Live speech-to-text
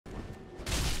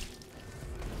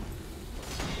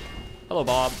Hello,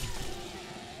 Bob.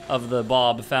 Of the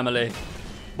Bob family.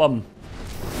 Bum.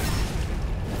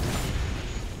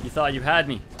 You thought you had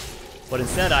me, but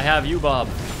instead I have you, Bob.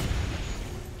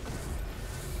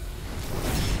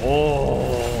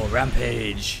 Oh,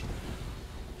 rampage.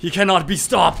 He cannot be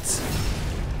stopped.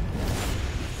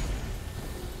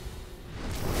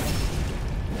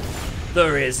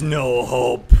 There is no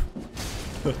hope.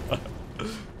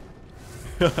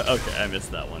 Okay, I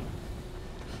missed that one.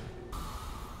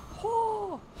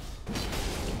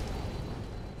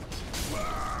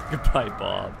 Goodbye,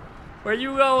 Bob. Where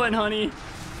you going, honey?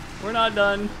 We're not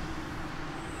done.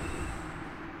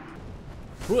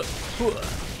 Good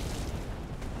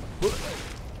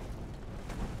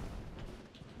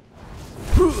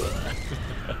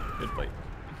fight.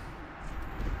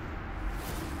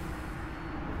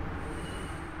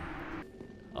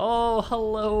 Oh,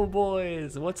 hello,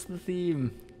 boys. What's the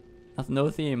theme? No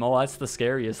theme. Oh, that's the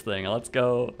scariest thing. Let's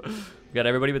go. We got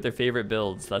everybody with their favorite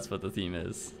builds. That's what the theme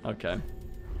is. Okay.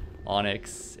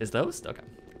 Onyx is the host? Okay.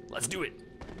 Let's do it.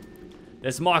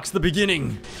 This marks the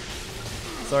beginning.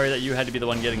 Sorry that you had to be the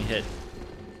one getting hit.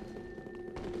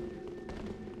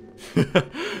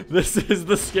 This is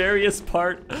the scariest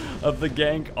part of the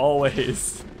gank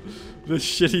always. The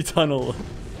shitty tunnel.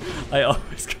 I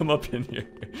always come up in here.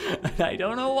 And I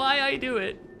don't know why I do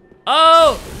it.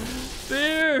 Oh!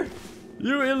 Fear!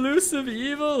 You elusive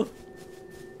evil!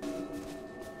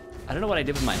 I don't know what I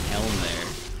did with my helm there.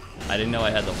 I didn't know I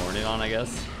had the Hornet on, I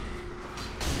guess.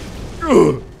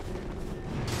 Ugh.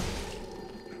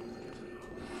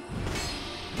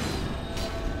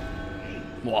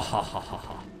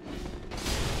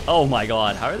 Oh my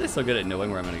god, how are they so good at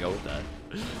knowing where I'm gonna go with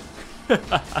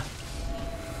that?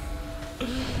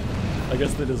 I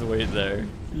guess they just wait there.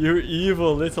 You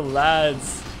evil little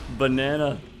lads.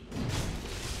 Banana.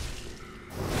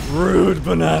 Rude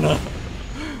banana.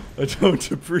 I don't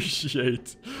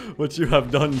appreciate what you have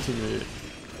done to me.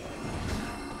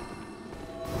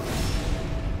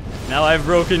 Now I've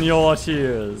broken your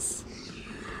tears.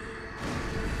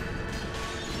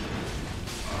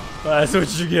 That's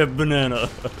what you get, banana.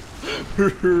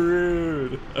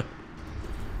 Rude.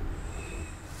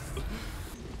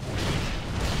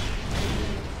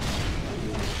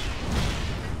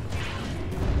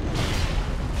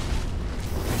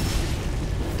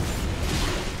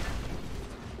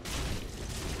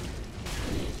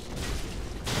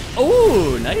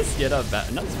 Oh, nice get up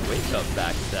back, nice wake up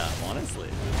backstab, honestly.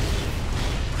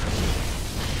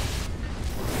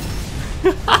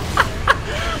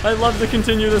 I'd love to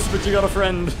continue this, but you got a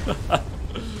friend.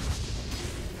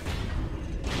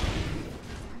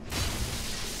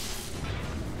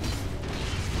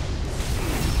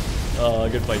 Oh,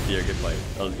 good fight here, good fight.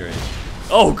 That was great.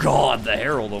 Oh god, the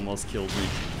Herald almost killed me.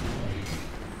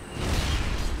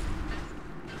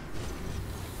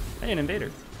 Hey, an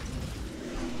invader.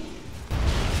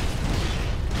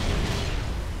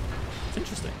 It's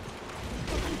interesting.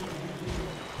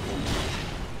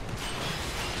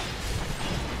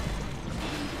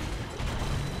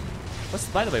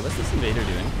 By the way, what's this invader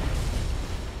doing?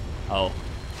 Oh,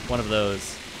 one of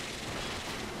those.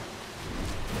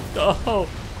 Oh!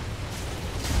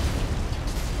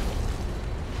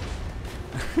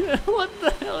 What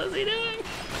the hell is he doing?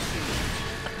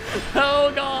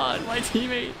 Oh god, my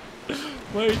teammate.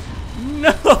 Wait,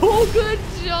 no, good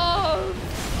job.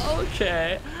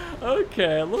 Okay,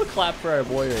 okay, a little clap for our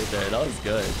boy right there. That was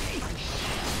good.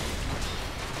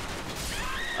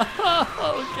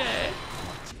 Okay.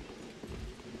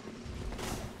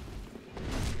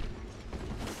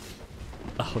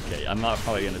 Okay, I'm not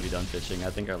probably gonna be done fishing. I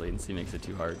think our latency makes it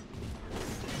too hard.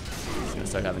 I'm just gonna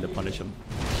start having to punish him.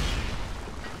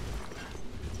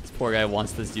 This poor guy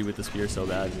wants this dude with the spear so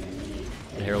bad.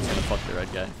 The Herald's gonna fuck the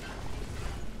red guy.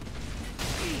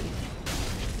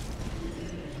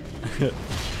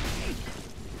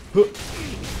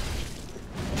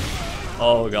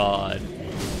 Oh god.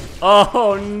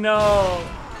 Oh no!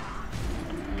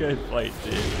 Good fight,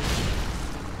 dude.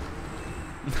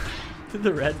 Did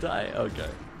the red die? Okay.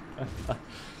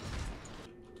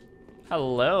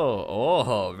 Hello.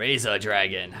 Oh, Razor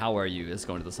Dragon. How are you? It's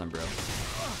going to the sun, bro.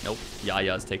 Nope.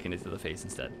 Yaya's taking it to the face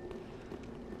instead.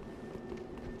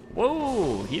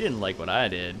 Whoa! He didn't like what I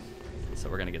did. So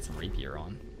we're gonna get some rapier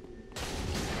on.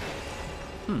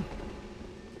 A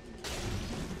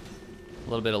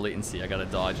little bit of latency. I gotta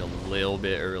dodge a little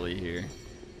bit early here.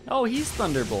 Oh, he's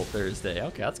Thunderbolt Thursday.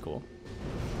 Okay, that's cool.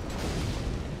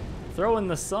 Throw in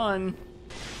the sun.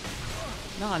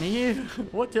 Nani,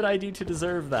 what did I do to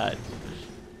deserve that?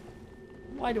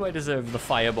 Why do I deserve the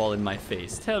fireball in my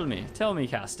face? Tell me,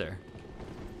 caster.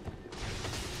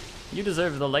 You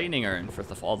deserve the lightning urn for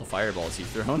all the fireballs you've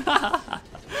thrown.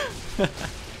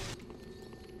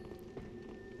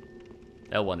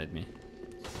 That wanted me.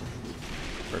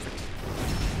 Perfect.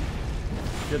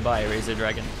 Goodbye, Razor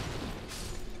Dragon.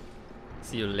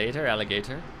 See you later,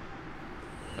 alligator.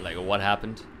 But like, what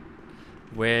happened?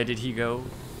 Where did he go?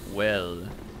 Well,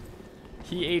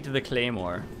 he ate the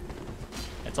claymore.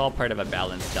 It's all part of a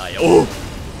balanced diet. Oh!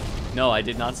 No, I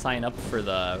did not sign up for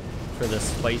the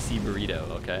spicy burrito,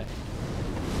 okay?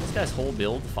 This guy's whole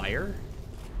build fire?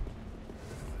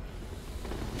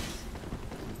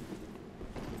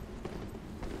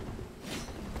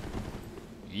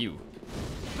 You.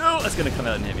 No, that's gonna come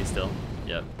out and hit me still.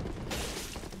 Yep.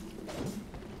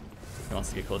 He wants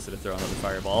to get closer to throw another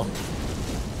fireball.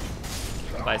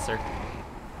 Bye, sir.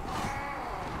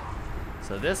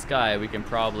 So this guy we can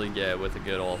probably get with a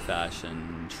good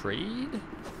old-fashioned trade.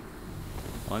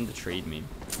 I want him to trade me.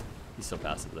 He's so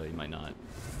passive though, he might not.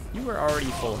 You were already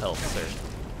full health, sir.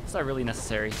 It's not really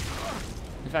necessary.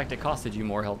 In fact, it costed you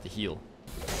more health to heal.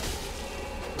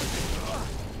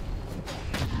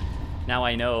 Now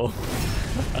I know.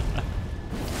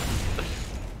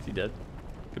 Is he dead?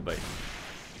 Good bite.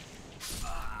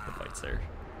 Good fight, sir.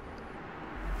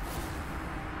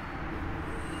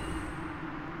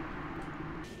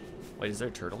 Wait, is there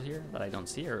a turtle here that I don't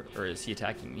see, or is he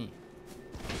attacking me?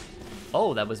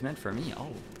 Oh, that was meant for me.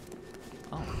 Oh.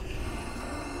 Oh.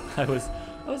 I was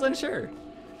unsure.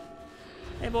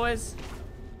 Hey boys.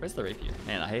 Where's the rapier?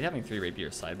 Man, I hate having 3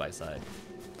 rapiers side by side.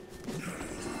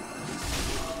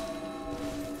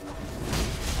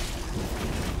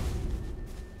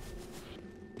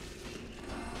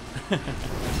 I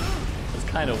was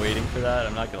kind of waiting for that,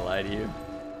 I'm not gonna lie to you.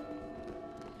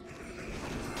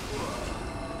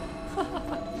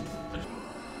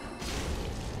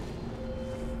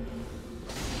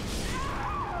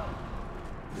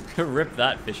 Rip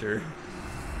that, Fisher.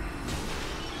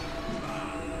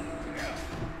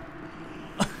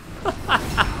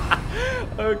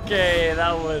 Okay,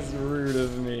 that was rude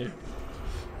of me.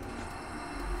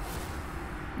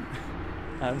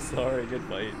 I'm sorry, good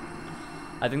fight.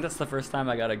 I think that's the first time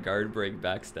I got a guard break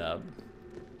backstab.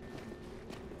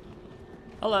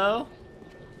 Hello?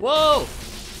 Whoa!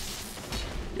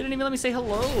 You didn't even let me say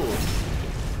hello.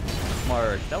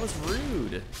 Mark, that was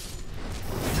rude.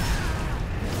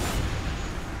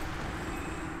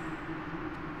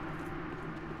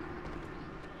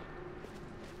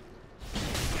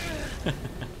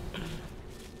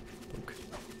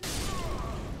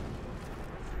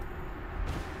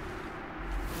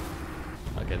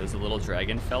 Okay, there's a little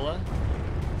dragon fella.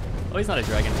 Oh, he's not a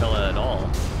dragon fella at all.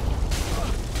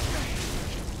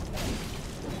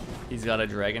 He's got a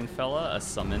dragon fella, a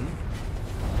summon,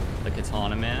 the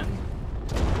katana man,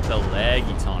 the leg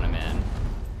katana man,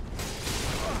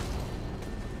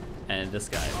 and this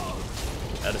guy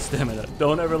out of stamina.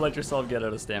 Don't ever let yourself get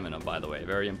out of stamina, by the way.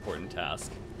 Very important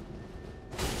task.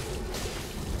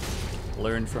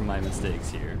 Learn from my mistakes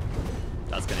here.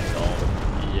 That's gonna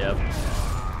call. Yep.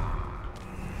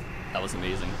 That was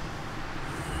amazing.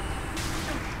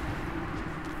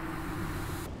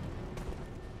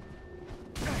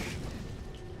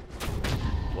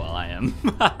 Well, I am.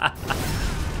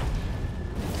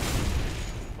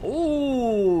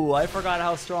 Ooh, I forgot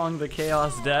how strong the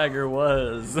Chaos Dagger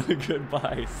was.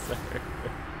 Goodbye, sir.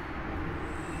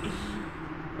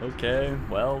 Okay,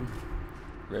 well,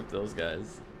 rip those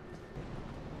guys.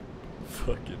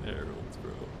 Fucking heralds,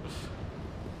 bro.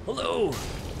 Hello!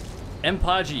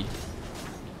 Empaji.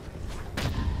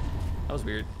 That was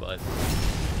weird, but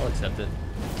I'll accept it.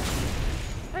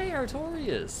 Hey,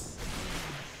 Artorias.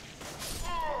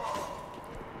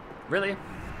 Really? You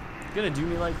gonna do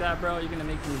me like that, bro? You gonna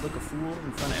make me look a fool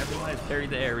in front of everyone? I parried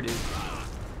the air, dude.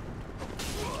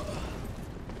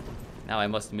 Now I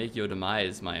must make your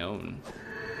demise my own.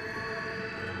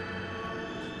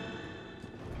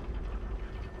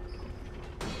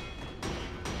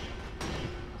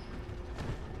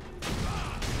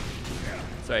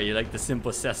 Sorry, you like the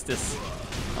simple cestus?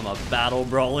 I'm a battle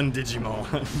brawling Digimon.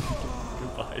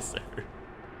 Goodbye, sir.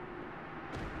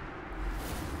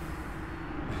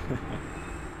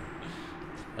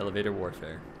 Elevator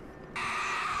warfare.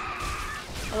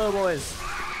 Hello, boys.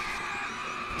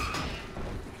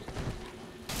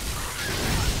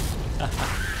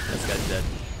 This guy's dead.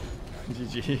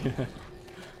 GG.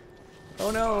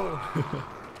 Oh no.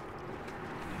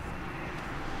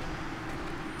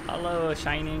 Hello,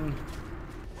 Shining.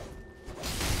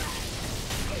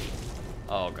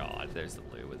 Oh god, there's the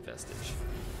blue with Vestige.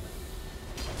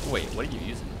 Wait, what are you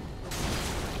using?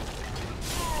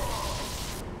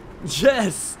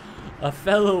 Yes! A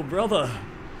fellow brother!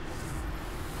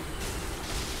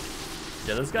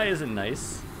 Yeah, this guy isn't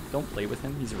nice. Don't play with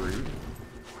him, he's rude.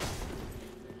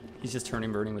 He's just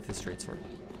turning burning with his straight sword.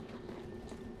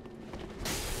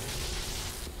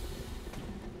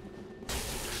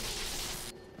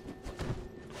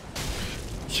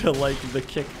 You like the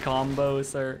kick combo,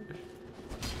 sir?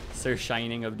 Sir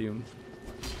Shining of Doom.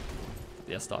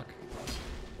 Yeah, stock.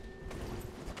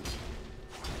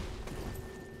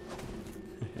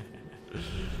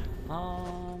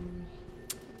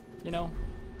 You know,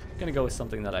 I'm gonna go with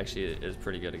something that actually is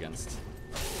pretty good against.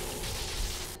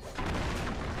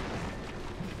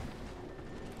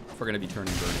 If we're gonna be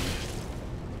turning burning,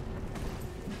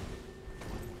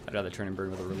 I'd rather turn and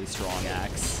burn with a really strong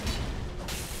axe.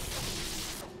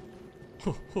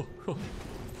 Good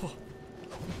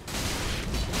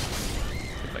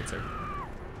fight, sir.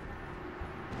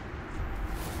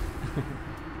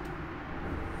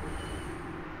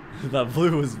 That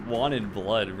blue was wanted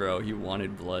blood, bro. He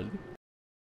wanted blood.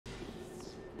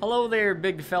 Hello there,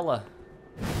 big fella.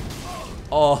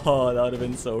 Oh, that would have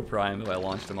been so prime if I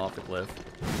launched him off the cliff.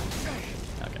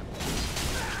 Okay.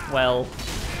 Well,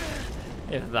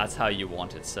 if that's how you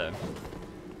want it, so.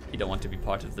 You don't want to be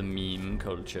part of the meme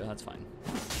culture, that's fine.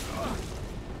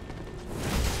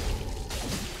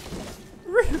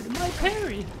 Rude, my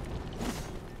parry!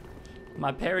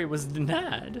 My parry was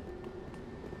denied.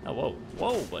 Oh, whoa,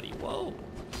 whoa, buddy, whoa.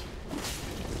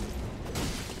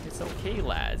 It's okay,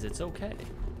 lads, it's okay.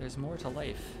 There's more to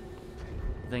life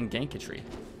than ganketry.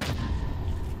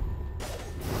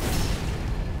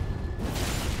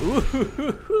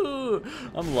 Ooh,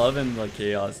 I'm loving the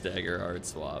Chaos Dagger hard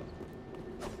swap.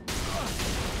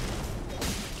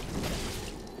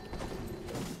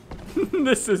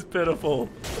 This is pitiful.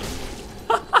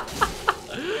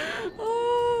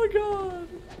 Oh god.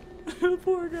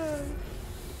 Poor guy.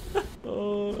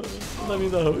 Oh, I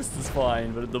mean the host is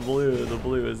fine, but the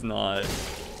blue is not.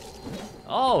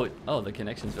 Oh, the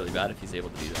connection's really bad if he's able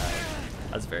to do that.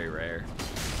 That's very rare.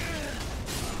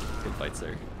 Good fight,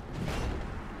 sir.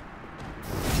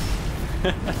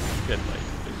 Good fight.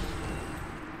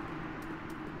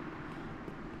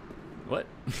 What?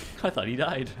 I thought he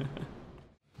died.